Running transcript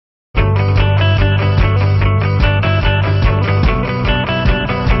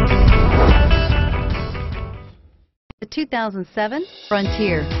2007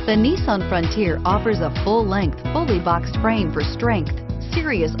 Frontier. The Nissan Frontier offers a full-length, fully boxed frame for strength,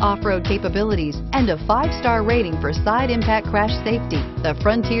 serious off-road capabilities, and a 5-star rating for side impact crash safety. The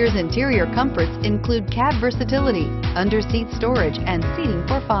Frontier's interior comforts include cab versatility, under-seat storage, and seating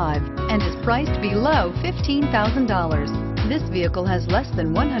for 5, and is priced below $15,000. This vehicle has less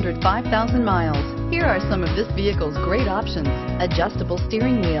than 105,000 miles. Here are some of this vehicle's great options: adjustable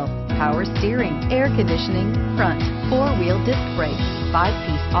steering wheel, power steering, air conditioning, front, 4-wheel disc brakes,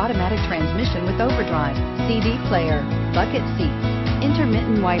 5-piece automatic transmission with overdrive, CD player, bucket seats,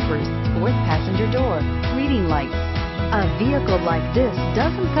 intermittent wipers, 4th passenger door, reading lights. A vehicle like this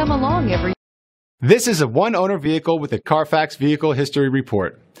doesn't come along every. This is a one-owner vehicle with a Carfax Vehicle History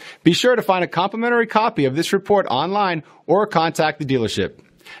Report. Be sure to find a complimentary copy of this report online or contact the dealership.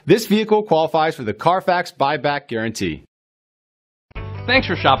 This vehicle qualifies for the Carfax Buyback Guarantee. Thanks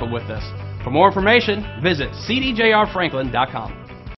for shopping with us. For more information, visit cdjrfranklin.com.